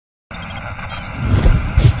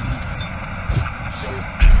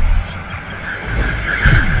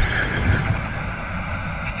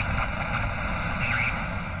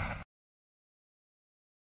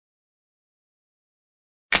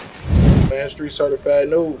man? Street Certified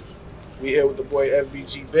News. We here with the boy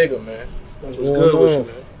FBG Bigga, man. What's good with you,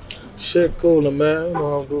 man? Shit coolin', man. You know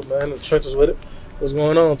how I'm doing, man. In the trenches with it. What's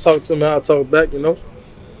going on? Talk to me, I'll talk back, you know?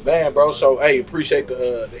 Man, bro, so, hey, appreciate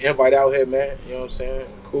the invite out here, man. You know what I'm saying?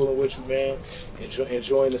 Cooling with you, man.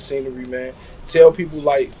 Enjoying the scenery, man. Tell people,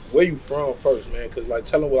 like, where you from first, man. Because, like,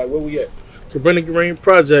 tell them, like, where we at? Cabrini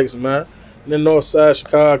Projects, man. In the north side,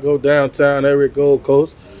 Chicago, downtown area, Gold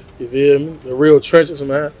Coast. You feel me? The real trenches,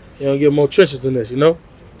 man. You don't get more trenches than this, you know?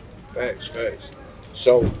 Facts.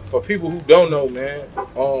 So, for people who don't know, man,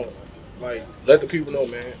 like, let the people know,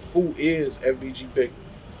 man, who is FBG Bigga?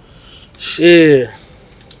 Shit.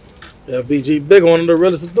 FBG Bigga, one of the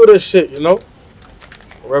realest to do this shit, you know?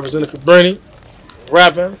 Representing Cabrini,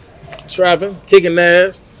 rapping, trapping, kicking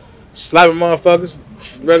ass, slapping motherfuckers,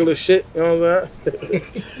 regular shit, you know what I'm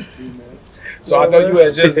saying? So I know you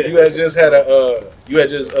had just had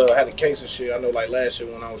a case and shit. I know, like, last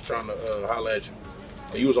year when I was trying to holler at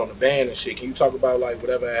you, you was on the band and shit. Can you talk about, like,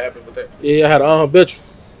 whatever happened with that? Yeah, I had an unhabitual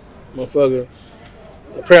motherfucker.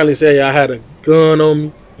 Apparently said I had a gun on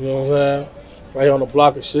me, you know what I'm saying? Right here on the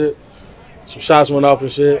block and shit. Some shots went off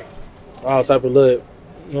and shit. All type of little, you know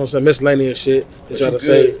what I'm saying, miscellaneous shit. They try to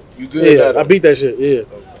say. You good? Yeah, I beat that shit, yeah.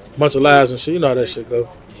 Okay. Bunch of lies and shit. You know how that shit go.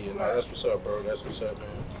 Yeah, nah, that's what's up, bro. That's what's up, man.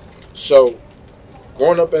 So,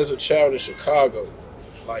 growing up as a child in Chicago,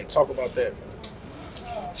 like, talk about that,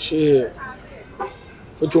 man. Shit.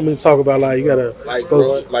 What you want me to talk about? Like, you gotta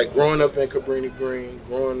growing up in Cabrini Green,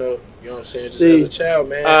 growing up, you know what I'm saying, just as a child,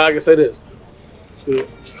 man. I can say this to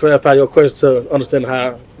clarify your question to understand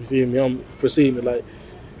how, you feel me, I'm proceeding. Like,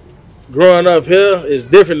 growing up here is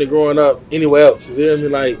different than growing up anywhere else. You feel me?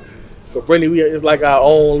 Like, Cabrini, it's like our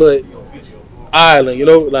own little island. You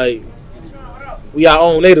know, like, we our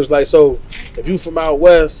own natives. Like, so if you from out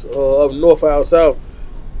west or up north or out south,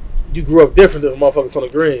 you grew up different than a motherfucker from the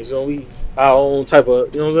Greens. You know, we our own type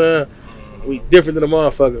of, you know what I'm saying? We different than a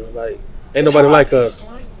motherfucker. Like, ain't nobody like us.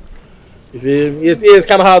 You feel me? It's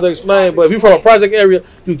kind of hard to explain, but if you're from a project area,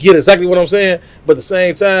 you get exactly what I'm saying. But at the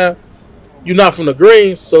same time, you're not from the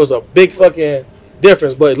Greens, so it's a big fucking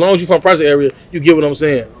difference. But as long as you're from a project area, you get what I'm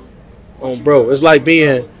saying. Bro, it's like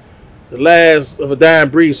being the last of a dying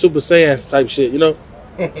breed, Super Saiyans type shit, you know?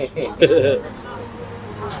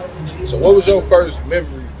 So what was your first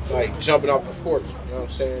memory, like, jumping off the porch, you know what I'm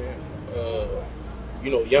saying? You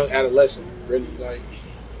know, young adolescent, really, like,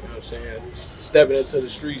 you know what I'm saying, stepping into the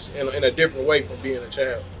streets in a different way from being a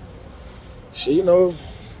child. Shit, you know,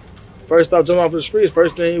 first off, jumping off the streets,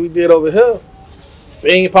 first thing we did over here,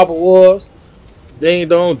 Bing Papa Wars, Ding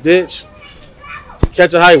Dong Ditch,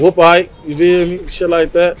 catch a hike, whoop a hike, you feel me? Shit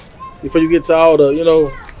like that. Before you get to all the, you know,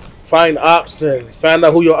 find ops and find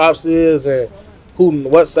out who your ops is and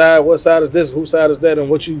what side is this, whose side is that, and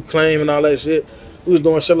what you claim and all that shit. We was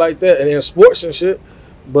doing shit like that, and then sports and shit.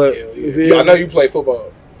 But yeah, I know you play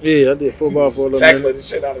football. Yeah, I did football for a little tackling minute. the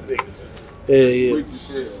shit out of niggas.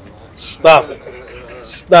 Yeah. Stop it.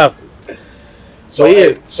 So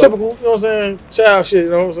yeah, typical, you know what I'm saying? Child shit,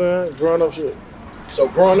 you know what I'm saying? Growing up shit. So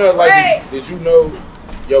growing up, like, did you know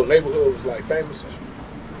your neighborhood was, like, famous and shit?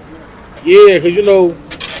 Yeah, because, you know,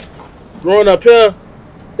 growing up here,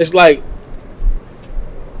 it's like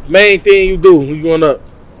main thing you do when you growing up,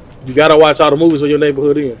 you gotta watch all the movies in your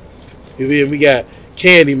neighborhood in. You feel me? We got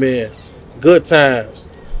Candyman, Good Times.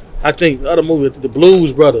 I think the other movie, The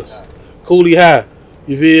Blues Brothers, Coolie High.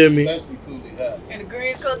 You feel me? Especially Coolie High. And the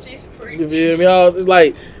Green Coach used to preach. You feel me? It's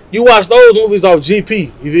like, you watch those movies off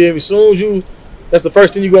GP. You feel me? As soon as that's the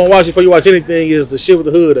first thing you gonna watch before you watch anything is the shit with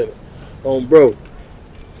the hood in it. Bro.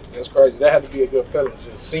 That's crazy. That had to be a good feeling,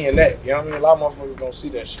 just seeing that. You know what I mean? A lot of motherfuckers don't see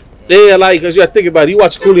that shit. Yeah, like, because you gotta think about it. You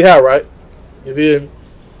watch Coolie High, right? You feel me?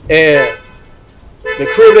 And the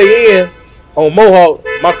crib they in on Mohawk,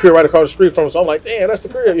 my crib right across the street from, so I'm like, damn, that's the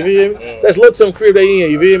crib. You feel me? That's Lil Tim crib they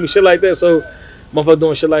in. You feel me? Shit like that. So, motherfuckers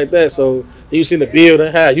doing shit like that. So, then you seen the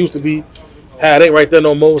building, how it used to be, how it ain't right there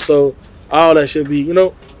no more. So, all that should be, you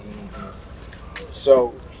know?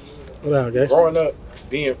 So, growing up,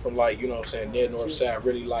 being from, like, you know what I'm saying, near north side,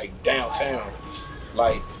 really, like, downtown,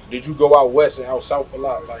 like, did you go out west and out south a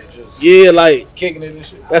lot? Like, just like kicking it and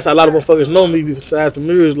shit? That's how a lot of motherfuckers know me besides the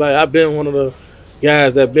music. Like, I've been one of the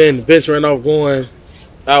guys that been venturing off going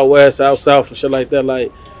out west, out south and shit like that.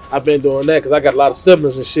 Like, I've been doing that because I got a lot of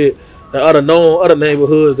siblings and shit and other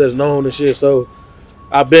neighborhoods that's known and shit. So,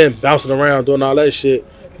 I've been bouncing around doing all that shit.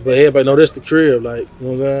 But everybody know this the crib. Like, you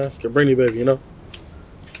know what I'm saying? Cabrini, baby, you know?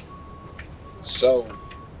 So,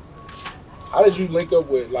 how did you link up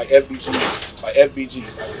with, like, FBG? Like, FBG,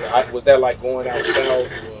 like, was that, like, going out south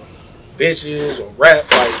or bitches or rap?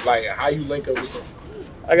 Like how you link up with them?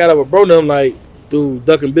 I got up with bro them, like, through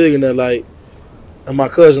Ducking Big and that, like, and my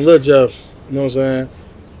cousin Lil Jeff, you know what I'm saying?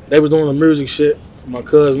 They was doing the music shit. My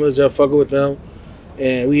cousin Lil Jeff fucking with them.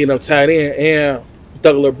 And we ended up tied in. And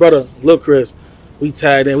Duck little brother, Lil Chris, we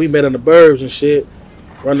tied in. We met in the burbs and shit.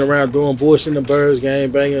 Running around doing bullshit in the burbs,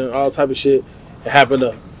 gang banging, all type of shit. It happened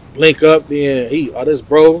to link up. Then this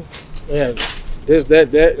bro. Man, this,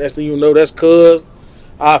 that. That's the, you know, that's cuz.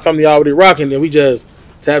 Our family already rocking. Then we just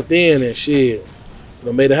tapped in and shit. You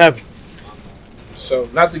know, made it happen. So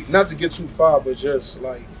not to get too far, but just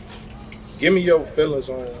like give me your feelings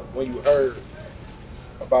on when you heard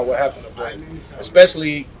about what happened to Brandon,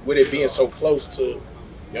 especially with it being so close to, you know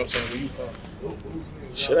what I'm saying, where you from.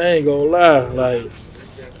 Shit, I ain't gonna lie. Like,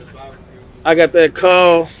 I got that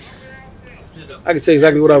call. I can tell you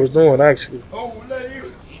exactly what I was doing. Actually,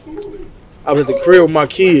 I was at the crib with my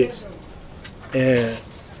kids, and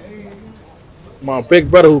my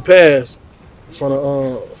big brother who passed from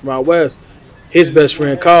out west. His best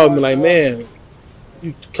friend called me like, man,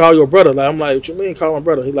 you call your brother. Like, I'm like, what you mean call my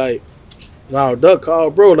brother? He like, no, Duck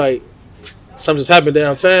called bro. Like, something just happened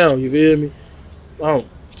downtown. You feel me? What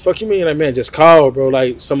the fuck you mean? Like, man, just call, bro.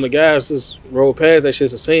 Like, some of the guys just rolled past that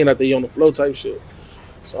shit's a scene out there, you on the floor type shit.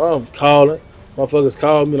 So I'm calling. Motherfuckers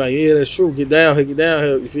called me like, yeah, that's true. Get down here,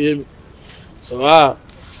 you feel me? So I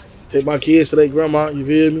take my kids to their grandma, you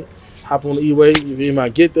feel me? Hop on the E-way, you feel me? I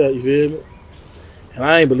get there, you feel me? And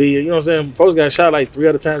I ain't believe it. You know what I'm saying? Folks got shot like 3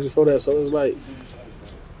 other times before that. So it's like,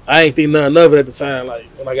 I ain't think nothing of it at the time. Like,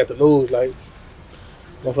 when I got the news, like,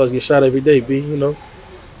 motherfuckers get shot every day, B, you know?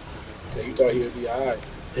 So you thought he would be all right?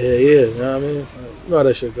 Yeah, you know what I mean? You know how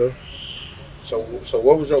that shit go. So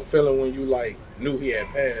what was your feeling when you, like, knew he had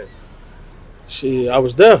passed? Shit, I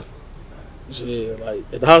was there. Shit, like,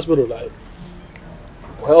 at the hospital, like,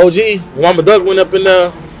 when OG, Mama Duck went up in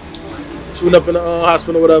there, she went up in the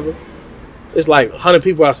hospital or whatever. It's like 100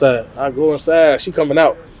 people outside. I go inside. She coming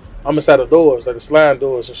out. I'm inside the doors, like the sliding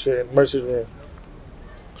doors and shit, in the emergency room.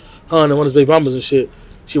 Her and one of his baby mamas and shit.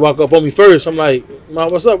 She walk up on me first. I'm like,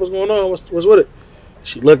 Mom, what's up? What's going on? What's with it?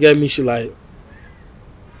 She look at me. She like,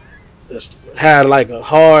 just had like a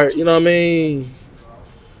hard, you know what I mean?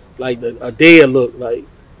 Like a dead look. Like,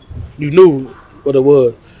 you knew what it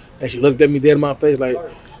was. And she looked at me dead in my face like,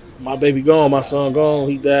 my baby gone, my son gone.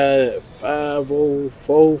 He died at 5:04,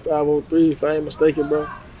 5:03, if I ain't mistaken, bro.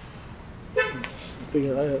 I'm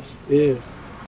thinking, yeah.